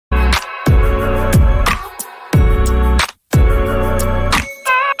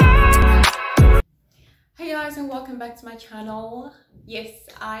back to my channel. Yes,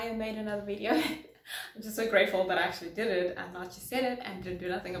 I made another video. I'm just so grateful that I actually did it and not just said it and didn't do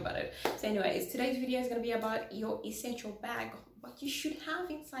nothing about it. So anyways, today's video is going to be about your essential bag, what you should have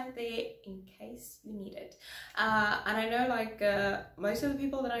inside there in case you need it. And I know most of the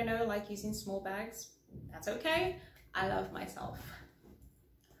people that I know like using small bags. That's okay. I love myself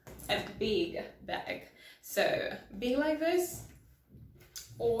a big bag. So big like this,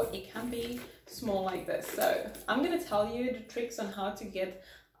 or it can be small like this. So I'm going to tell you the tricks on how to get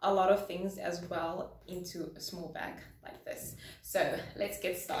a lot of things as well into a small bag like this. So let's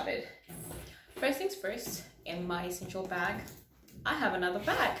get started. First things first, in my essential bag, I have another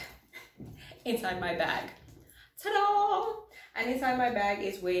bag inside my bag. Ta-da! And inside my bag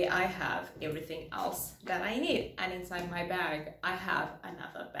is where I have everything else that I need. And inside my bag, I have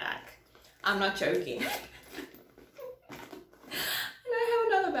another bag. I'm not joking.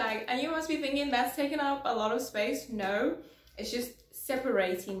 Another bag, and you must be thinking that's taking up a lot of space. No, it's just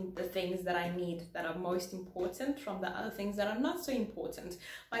separating the things that I need that are most important from the other things that are not so important.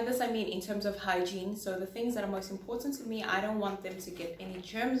 By this I mean in terms of hygiene. So the things that are most important to me, I don't want them to get any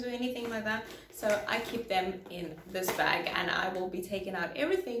germs or anything like that, so I keep them in this bag, and I will be taking out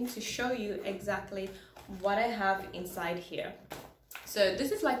everything to show you exactly what I have inside here. So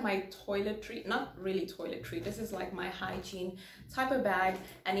this is like my toiletry, not really toiletry, this is like my hygiene type of bag,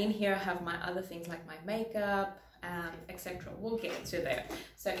 and in here I have my other things like my makeup and etc. We'll get to there.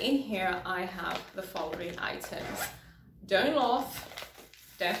 So in here I have the following items. Don't laugh,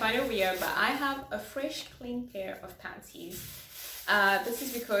 don't find it weird, but I have a fresh clean pair of panties. This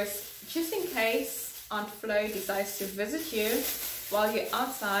is because just in case Aunt Flo decides to visit you while you're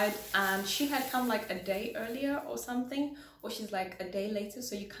outside, and she had come like a day earlier or something, or she's like a day later,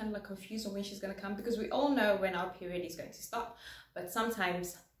 so you're kind of like confused on when she's going to come, because we all know when our period is going to stop, but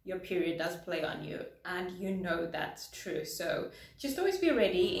sometimes your period does play on you, and you know that's true. So just always be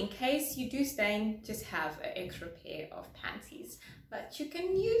ready in case you do stain. Just have an extra pair of panties that you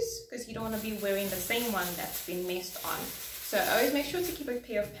can use, because you don't want to be wearing the same one that's been messed on. So always make sure to keep a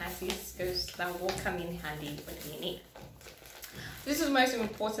pair of panties, because that will come in handy when you need. This is the most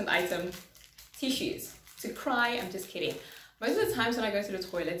important item, tissues. To cry, I'm just kidding. Most of the times when I go to the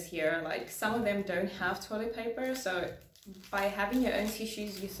toilets here, like some of them don't have toilet paper, so by having your own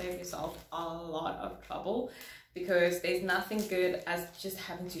tissues, you save yourself a lot of trouble, because there's nothing good as just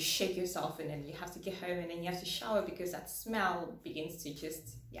having to shake yourself and then you have to get home and then you have to shower, because that smell begins to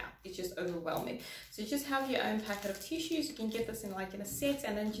just, yeah, it's just overwhelming. So just have your own packet of tissues. You can get this in a set,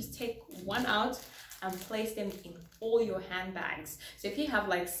 and then just take one out and place them in all your handbags. So if you have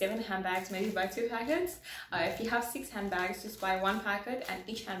like 7 handbags, maybe buy 2 packets. If you have 6 handbags, just buy 1 packet, and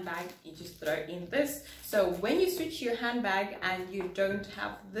each handbag you just throw in this. So when you switch your handbag and you don't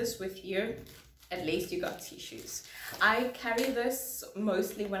have this with you, at least you got tissues. I carry this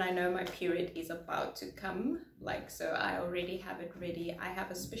mostly when I know my period is about to come, so I already have it ready. I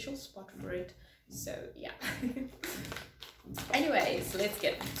have a special spot for it, so yeah. Anyways, let's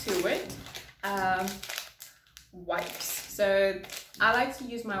get to it. Wipes. So I like to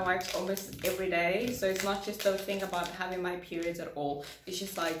use my wipes almost every day, so it's not just the thing about having my periods at all. It's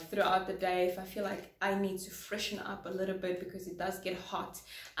just like throughout the day, if I feel like I need to freshen up a little bit, because it does get hot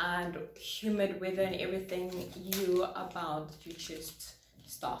and humid weather and everything, you are bound to just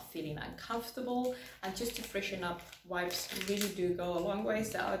start feeling uncomfortable, and just to freshen up, wipes really do go a long way.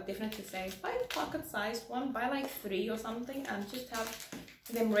 So I would definitely say buy a pocket sized one, buy like 3 or something, and just have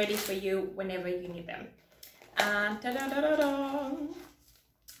them ready for you whenever you need them. And ta-da-da-da-da,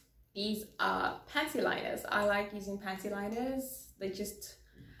 these are panty liners. I like using panty liners. They just,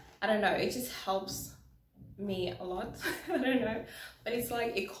 I don't know, it just helps me a lot. I don't know, but it's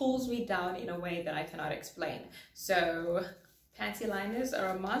like it cools me down in a way that I cannot explain. So panty liners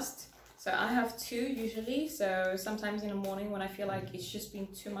are a must. So I have 2 usually. So sometimes in the morning when I feel like it's just been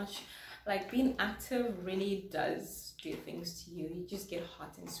too much, like being active really does do things to you. You just get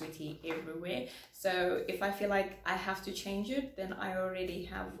hot and sweaty everywhere. So if I feel like I have to change it, then I already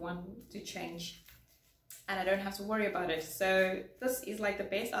have one to change, and I don't have to worry about it. So this is like the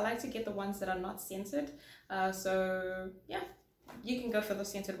best. I like to get the ones that are not scented. So yeah, you can go for the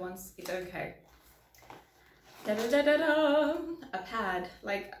scented ones. It's okay. Da -da -da -da -da. A pad.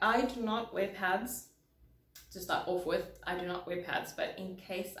 Like, I do not wear pads. To start off with, I do not wear pads, but in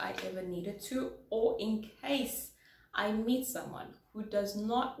case I ever needed to, or in case I meet someone who does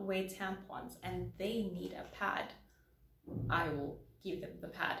not wear tampons and they need a pad, I will give them the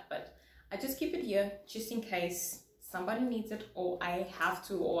pad. But I just keep it here just in case somebody needs it, or I have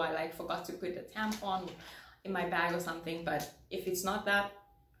to, or I forgot to put a tampon in my bag or something. But if it's not that,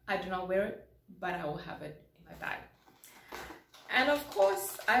 I do not wear it, but I will have it in my bag. And of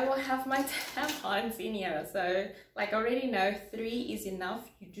course, I will have my tampons in here. So like I already know, 3 is enough.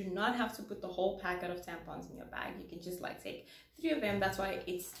 You do not have to put the whole packet of tampons in your bag. You can just like take 3 of them. That's why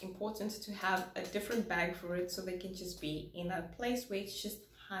it's important to have a different bag for it, so they can just be in a place where it's just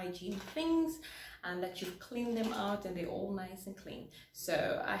hygiene things and that you've cleaned them out and they're all nice and clean.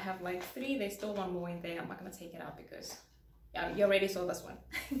 So I have like 3. There's still 1 more in there. I'm not gonna take it out because yeah, you already saw this one.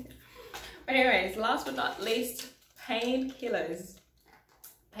 But anyways, last but not least, painkillers.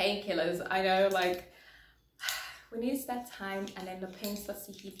 Painkillers. I know, like, when it's that time and then the pain starts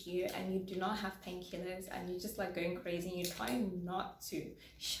to hit you and you do not have painkillers and you're just like going crazy and you're trying not to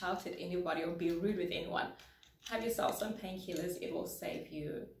shout at anybody or be rude with anyone, have yourself some painkillers. It will save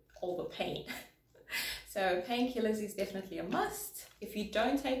you all the pain. So painkillers is definitely a must. If you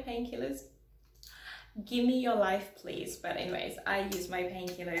don't take painkillers, give me your life, please. But anyways, I use my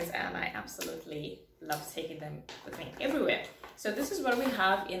painkillers and I absolutely love taking them with me everywhere. So this is what we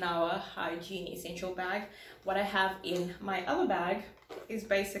have in our hygiene essential bag. What I have in my other bag is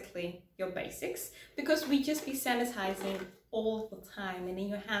basically your basics, because we just be sanitizing all the time and then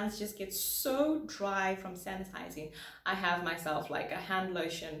your hands just get so dry from sanitizing. I have myself like a hand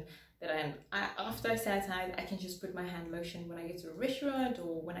lotion that after I sanitize, I can just put my hand lotion when I get to a restaurant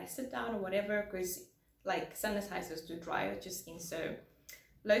or when I sit down or whatever, because like sanitizers do dry out your skin. So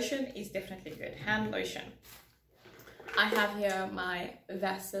lotion is definitely good. Hand lotion. I have here my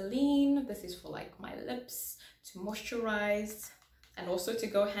Vaseline. This is for like my lips to moisturize and also to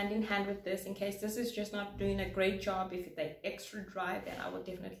go hand in hand with this in case this is just not doing a great job. If they're extra dry, then I will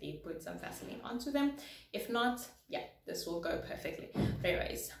definitely put some Vaseline onto them. If not, yeah, this will go perfectly. But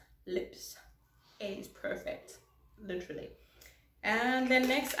anyways, lips is perfect, literally. And then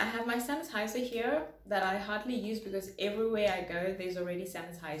next I have my sanitizer here that I hardly use because everywhere I go there's already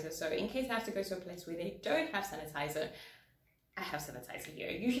sanitizer. So in case I have to go to a place where they don't have sanitizer, I have sanitizer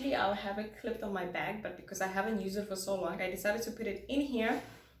here. Usually I'll have it clipped on my bag, but because I haven't used it for so long, I decided to put it in here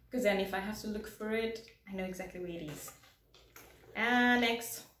because then if I have to look for it, I know exactly where it is. And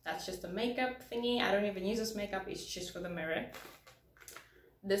next, that's just a makeup thingy. I don't even use this makeup, it's just for the mirror.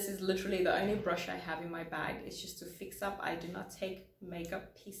 This is literally the only brush I have in my bag. It's just to fix up. I do not take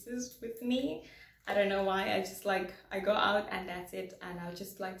makeup pieces with me. I don't know why. I just like, I go out and that's it. And I'll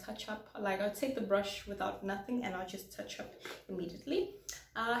just like touch up. Like I'll take the brush without nothing and I'll just touch up immediately.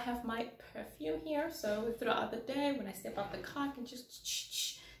 I have my perfume here. So throughout the day, when I step out the car, I can just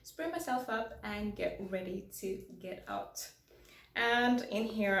spray myself up and get ready to get out. And in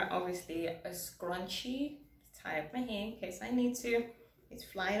here, obviously a scrunchie to tie up my hair in case I need to. It's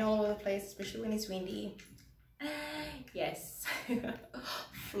flying all over the place, especially when it's windy. Yes.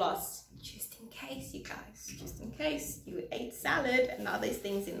 Floss, just in case, you guys. Just in case you ate salad and now there's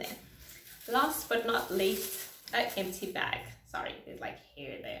things in there. Last but not least, an empty bag. Sorry, there's like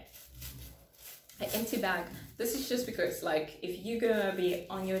hair there. An empty bag. This is just because like if you're gonna be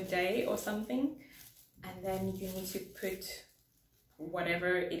on your day or something and then you need to put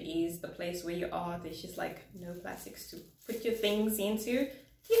whatever it is, the place where you are, there's just like no plastics to put your things into.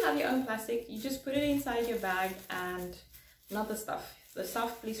 You have your own plastic, you just put it inside your bag, and not the stuff. The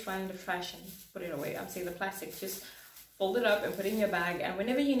stuff, please throw in the trash and put it away. I'm saying the plastic, just fold it up and put it in your bag, and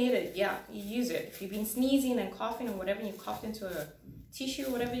whenever you need it, yeah, you use it. If you've been sneezing and coughing or whatever, and you coughed into a tissue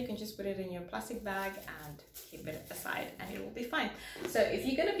or whatever, you can just put it in your plastic bag and keep it aside and it will be fine. So if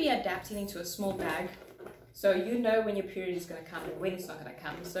you're going to be adapting into a small bag, so you know when your period is going to come and when it's not going to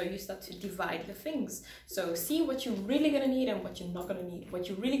come, so you start to divide your things. So see what you're really going to need and what you're not going to need. What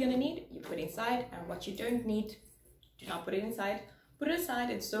you're really going to need, you put inside, and what you don't need, do not put it inside. Put it aside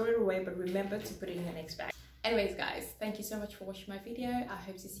and store it away, but remember to put it in your next bag. Anyways guys, thank you so much for watching my video. I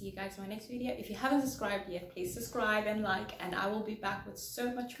hope to see you guys in my next video. If you haven't subscribed yet, please subscribe and like, and I will be back with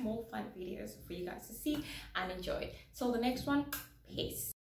so much more fun videos for you guys to see and enjoy. Till the next one, peace.